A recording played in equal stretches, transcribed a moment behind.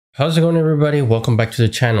How's it going, everybody? Welcome back to the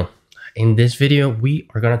channel. In this video, we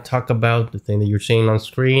are going to talk about the thing that you're seeing on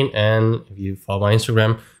screen, and if you follow my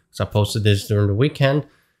Instagram, because I posted this during the weekend,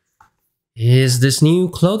 is this new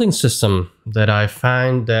clothing system that I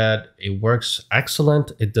find that it works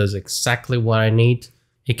excellent. It does exactly what I need.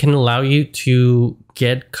 It can allow you to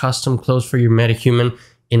get custom clothes for your metahuman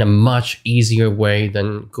in a much easier way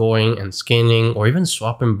than going and skinning or even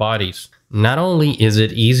swapping bodies. Not only is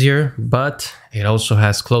it easier, but it also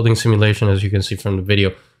has clothing simulation, as you can see from the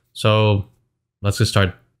video. So let's get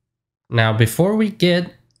started. Now, before we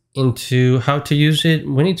get into how to use it,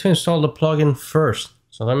 we need to install the plugin first.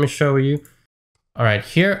 So let me show you. All right,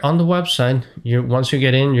 here on the website, once you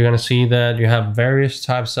get in, you're going to see that you have various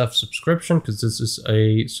types of subscription, because this is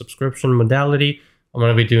a subscription modality. I'm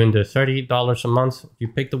going to be doing the $30 a month. You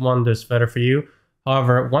pick the one that's better for you.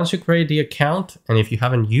 However, once you create the account, and if you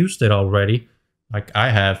haven't used it already, like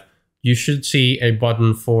I have, you should see a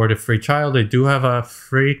button for the free trial. They do have a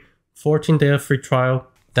free 14-day free trial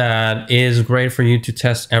that is great for you to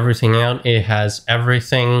test everything out. It has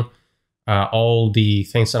everything, all the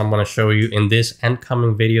things that I'm going to show you in this and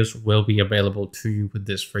coming videos will be available to you with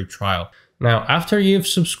this free trial. Now, after you've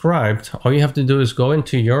subscribed, all you have to do is go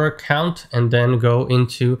into your account and then go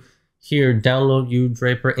into here, download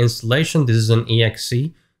Udrapper installation. This is an exe,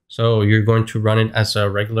 so you're going to run it as a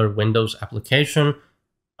regular Windows application.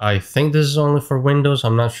 I think this is only for Windows.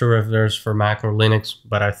 I'm not sure if there's for Mac or Linux,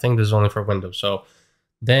 but I think this is only for Windows. So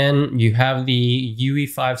then you have the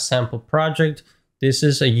UE5 sample project. This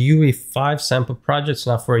is a UE5 sample project. It's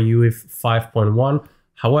not for a UE 5.1.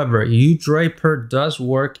 However, Udrapper does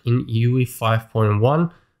work in UE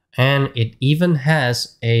 5.1, and it even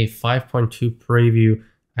has a 5.2 preview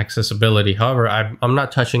accessibility. However, I'm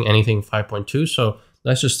not touching anything 5.2, so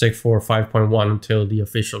let's just stick for 5.1 until the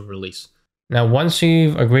official release. Now, once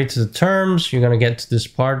you've agreed to the terms, you're going to get to this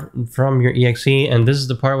part from your exe, and this is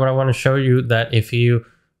the part where I want to show you that if you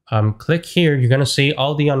click here, you're going to see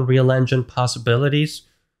all the Unreal Engine possibilities.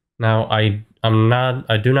 Now, I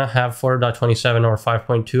do not have 4.27 or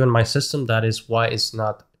 5.2 in my system. That is why it's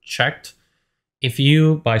not checked. If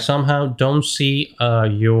you by somehow don't see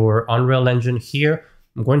your Unreal Engine here,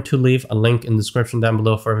 I'm going to leave a link in the description down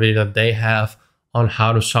below for a video that they have on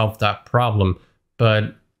how to solve that problem.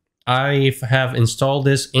 But I have installed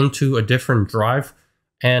this into a different drive,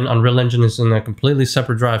 and Unreal Engine is in a completely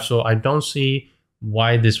separate drive, so I don't see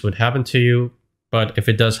why this would happen to you. But if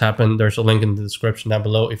it does happen, there's a link in the description down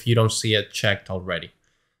below if you don't see it checked already.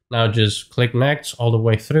 Now just click next all the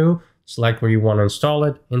way through, select where you want to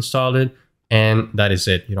install it, and that is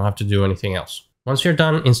it. You don't have to do anything else. Once you're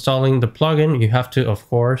done installing the plugin, you have to, of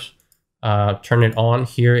course, turn it on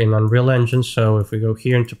here in Unreal Engine. So if we go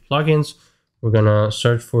here into plugins, we're going to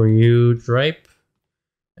search for Udrapper,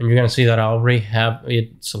 and you're going to see that I already have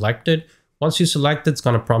it selected. Once you select it, it's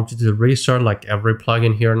going to prompt you to restart like every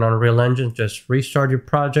plugin here in Unreal Engine. Just restart your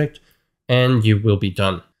project and you will be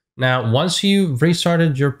done. Now, once you've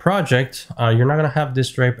restarted your project, you're not going to have this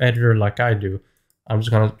drape editor like I do. I'm just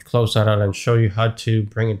going to close that out and show you how to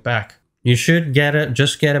bring it back. You should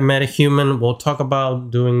just get a metahuman. We'll talk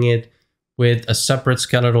about doing it with a separate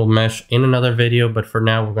skeletal mesh in another video, but for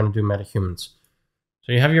now, we're going to do metahumans.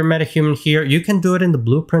 So you have your metahuman here. You can do it in the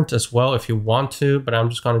blueprint as well if you want to, but I'm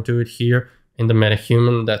just going to do it here in the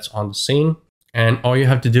metahuman that's on the scene. And all you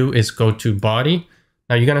have to do is go to body.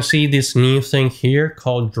 Now you're going to see this new thing here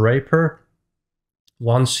called Draper.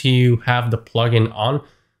 Once you have the plugin on,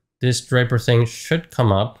 this Draper thing should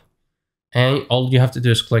come up, and all you have to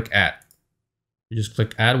do is click add. You just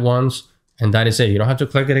click add once, and that is it. You don't have to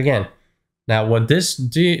click it again. Now what this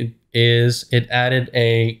did is it added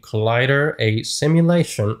a collider, a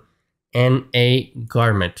simulation, and a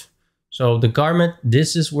garment. So the garment,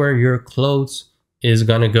 this is where your clothes is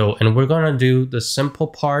gonna go, and we're gonna do the simple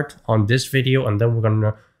part on this video, and then we're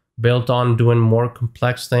gonna build on doing more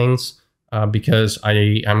complex things because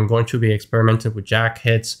I am going to be experimenting with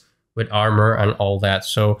jackets, with armor, and all that.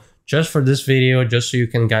 So just for this video, just so you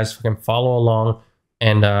guys can follow along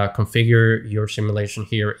and configure your simulation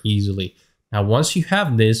here easily. Now, once you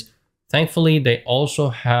have this, thankfully, they also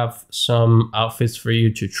have some outfits for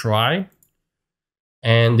you to try.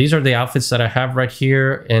 And these are the outfits that I have right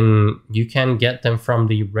here, and you can get them from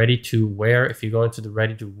the ready to wear. If you go into the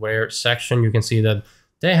ready to wear section, you can see that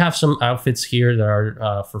they have some outfits here that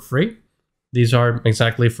are for free. These are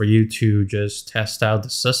exactly for you to just test out the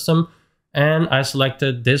system. And I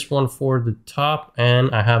selected this one for the top,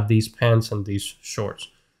 and I have these pants and these shorts.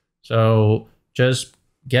 So just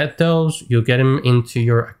get those, you'll get them into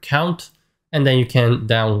your account, and then you can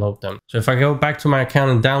download them. So if I go back to my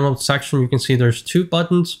account and download section, you can see there's two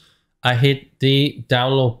buttons. I hit the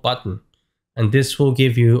download button, and this will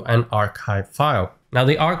give you an archive file. Now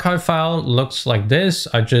the archive file looks like this.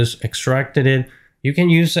 I just extracted it. You can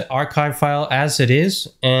use the archive file as it is,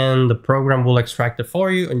 and the program will extract it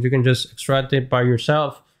for you, and you can just extract it by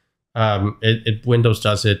yourself. Windows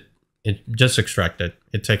does it. It just extracts it.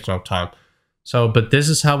 It takes no time. So, but this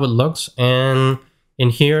is how it looks. And in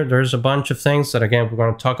here, there's a bunch of things that, again, we're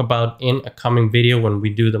going to talk about in a coming video when we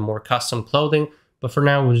do the more custom clothing. But for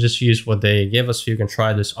now, we'll just use what they give us so you can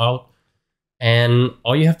try this out. And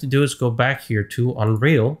all you have to do is go back here to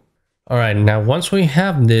Unreal. All right, now once we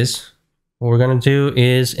have this, what we're going to do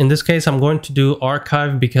is, in this case, I'm going to do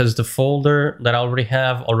archive because the folder that I already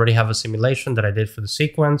have a simulation that I did for the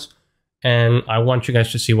sequence. And I want you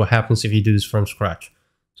guys to see what happens if you do this from scratch.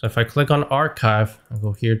 So if I click on archive, I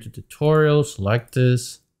go here to tutorial, select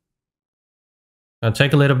this. It'll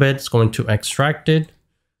take a little bit, it's going to extract it.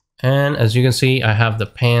 And as you can see, I have the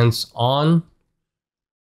pants on,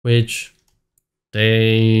 which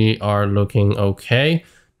they are looking okay.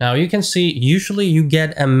 Now you can see, usually you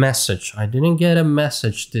get a message. I didn't get a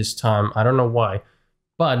message this time. I don't know why,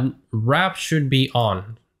 but wrap should be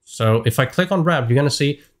on. So if I click on wrap, you're gonna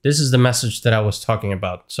see this is the message that I was talking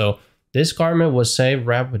about. So this garment was saved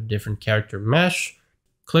wrap with different character mesh.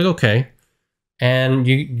 Click OK, and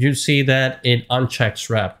you see that it unchecks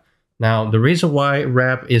wrap. Now the reason why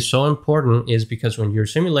wrap is so important is because when you're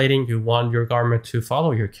simulating, you want your garment to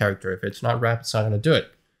follow your character. If it's not wrap, it's not gonna do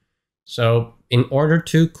it. So in order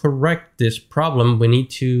to correct this problem, we need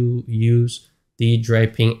to use the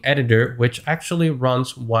draping editor, which actually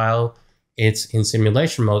runs while it's in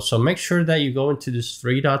simulation mode. So make sure that you go into these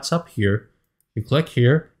three dots up here, you click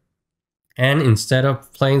here, and instead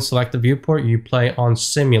of playing select the viewport, you play on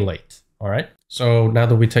simulate. All right. So now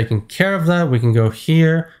that we've taken care of that, we can go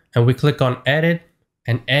here and we click on edit,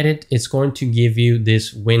 and edit is going to give you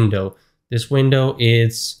this window. This window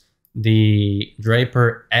is the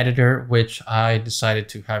Udrapper editor, which I decided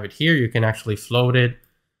to have it here. You can actually float it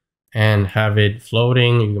and have it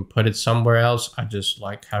floating. You can put it somewhere else. I just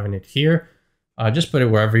like having it here. Just put it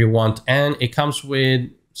wherever you want. And it comes with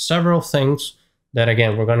several things that,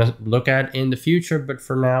 again, we're going to look at in the future. But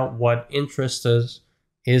for now, what interests us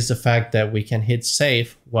is the fact that we can hit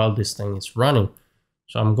save while this thing is running.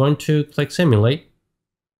 So I'm going to click simulate.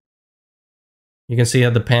 You can see how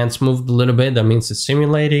the pants moved a little bit. That means it's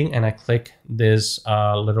simulating. And I click this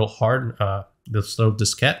little heart, this little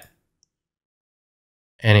diskette.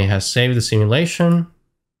 And it has saved the simulation.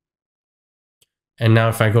 And now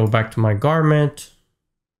if I go back to my garment,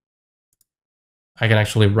 I can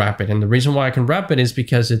actually wrap it. And the reason why I can wrap it is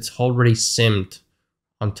because it's already simmed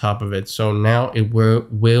on top of it. So now it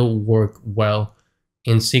will work well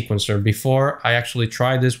in Sequencer. Before, I actually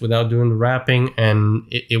tried this without doing the wrapping, and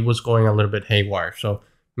it was going a little bit haywire. So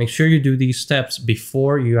make sure you do these steps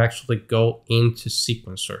before you actually go into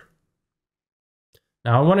Sequencer.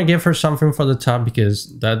 Now I want to give her something for the top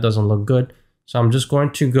because that doesn't look good. So I'm just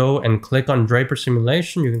going to go and click on Draper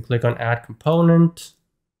Simulation. You can click on Add Component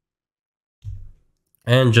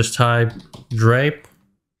and just type drape.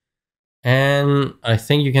 And I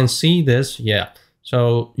think you can see this. Yeah.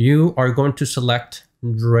 So you are going to select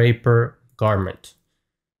Draper Garment.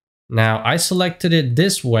 Now I selected it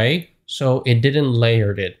this way, so it didn't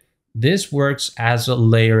layer it. This works as a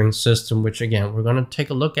layering system, which again, we're going to take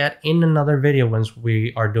a look at in another video once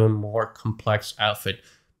we are doing more complex outfit.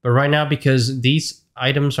 But right now, because these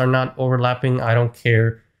items are not overlapping, I don't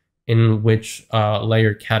care in which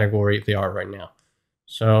layer category they are right now.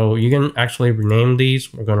 So you can actually rename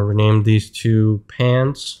these. We're going to rename these to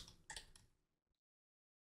pants.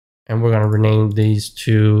 And we're going to rename these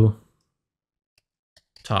to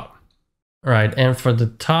top. All right, and for the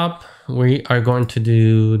top, we are going to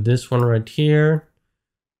do this one right here.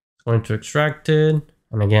 It's going to extract it.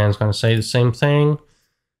 And again, it's going to say the same thing.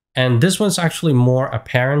 And this one's actually more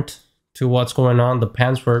apparent to what's going on. The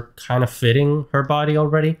pants were kind of fitting her body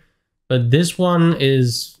already. But this one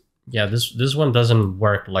is, yeah, this one doesn't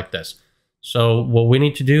work like this. So what we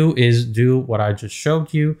need to do is do what I just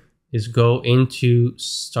showed you, is go into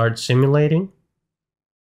start simulating.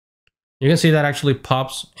 You can see that actually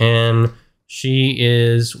pops, and she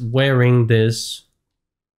is wearing this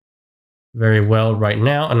very well right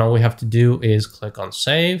now. And all we have to do is click on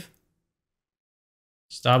save,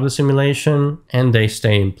 stop the simulation, and they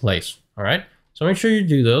stay in place. All right. So make sure you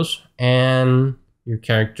do those and your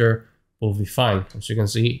character will be fine. As you can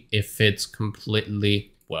see, it fits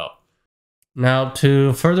completely well. Now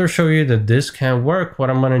to further show you that this can work, what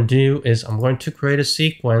I'm going to do is I'm going to create a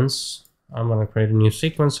sequence. I'm going to create a new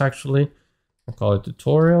sequence actually. I'll call it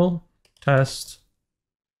tutorial test.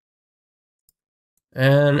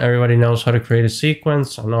 And everybody knows how to create a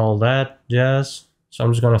sequence and all that jazz. So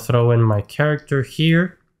I'm just going to throw in my character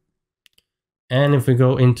here. And if we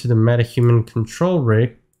go into the MetaHuman control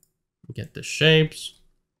rig, get the shapes,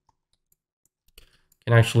 you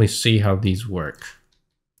can actually see how these work.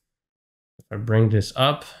 If I bring this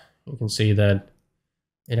up, you can see that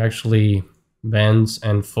it actually bends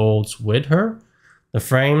and folds with her. The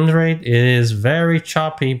frame rate is very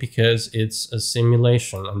choppy because it's a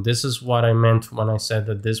simulation. And this is what I meant when I said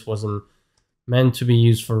that this wasn't meant to be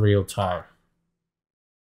used for real time.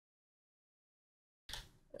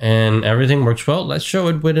 And everything works well. Let's show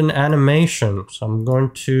it with an animation. So I'm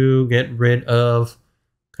going to get rid of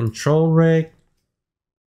control rig.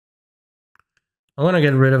 I'm going to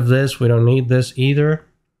get rid of this. We don't need this either.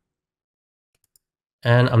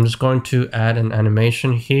 And I'm just going to add an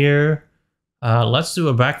animation here. Let's do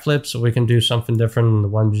a backflip so we can do something different than the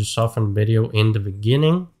one you saw from the video in the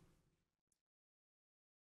beginning.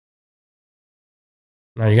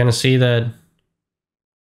 Now you're going to see that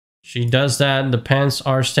she does that. The pants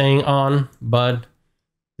are staying on, but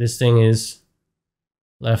this thing is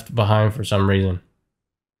left behind for some reason.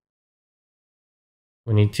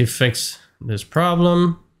 We need to fix this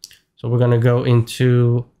problem. So we're going to go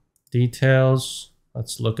into details.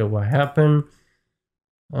 Let's look at what happened.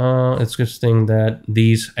 It's good thing that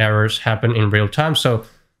these errors happen in real time. So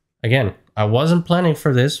again, I wasn't planning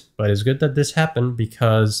for this, but it's good that this happened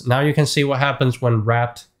because now you can see what happens when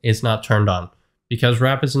wrapped is not turned on. Because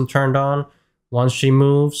wrap isn't turned on, once she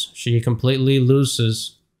moves, she completely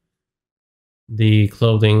loses the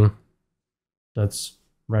clothing that's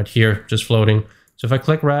right here, just floating. So if I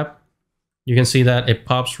click wrap, you can see that it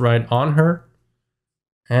pops right on her.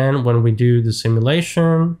 And when we do the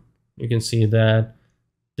simulation, you can see that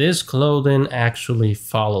this clothing actually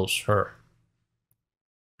follows her.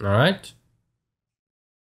 All right.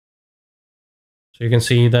 So you can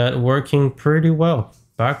see that working pretty well,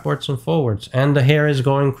 backwards and forwards. And the hair is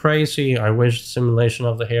going crazy. I wish the simulation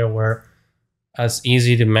of the hair were as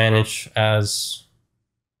easy to manage as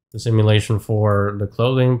the simulation for the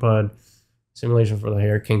clothing, but simulation for the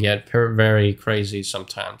hair can get very crazy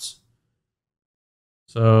sometimes.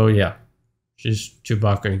 So yeah, she's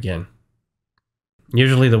Chewbacca again.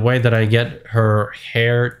 Usually the way that I get her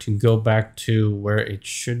hair to go back to where it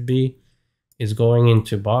should be is going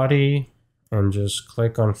into body and just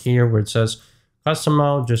click on here where it says custom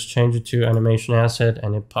mode, just change it to animation asset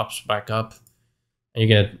and it pops back up and you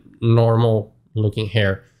get normal looking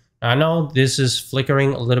hair. Now, I know this is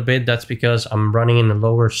flickering a little bit. That's because I'm running in a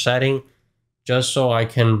lower setting just so I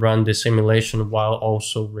can run the simulation while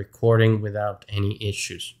also recording without any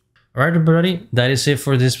issues. All right, everybody, that is it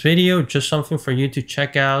for this video. Just something for you to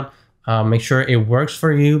check out. Make sure it works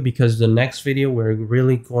for you because the next video, we're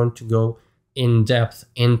really going to go in depth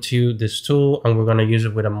into this tool and we're going to use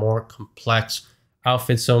it with a more complex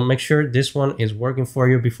outfit. So make sure this one is working for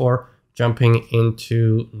you before jumping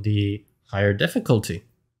into the higher difficulty.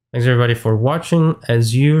 Thanks everybody for watching.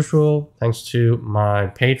 As usual, thanks to my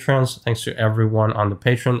patrons, thanks to everyone on the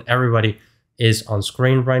Patreon. Everybody is on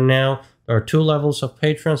screen right now. There are 2 levels of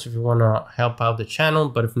patrons if you want to help out the channel,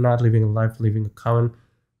 but if not, leaving a like, leaving a comment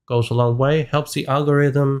goes a long way, helps the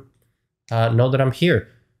algorithm know that I'm here.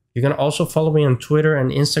 You can also follow me on Twitter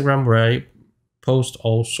and Instagram where I post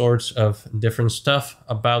all sorts of different stuff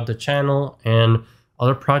about the channel and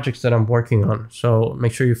other projects that I'm working on. So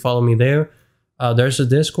make sure you follow me there. There's a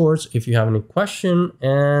Discord if you have any question,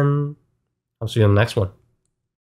 and I'll see you in the next one.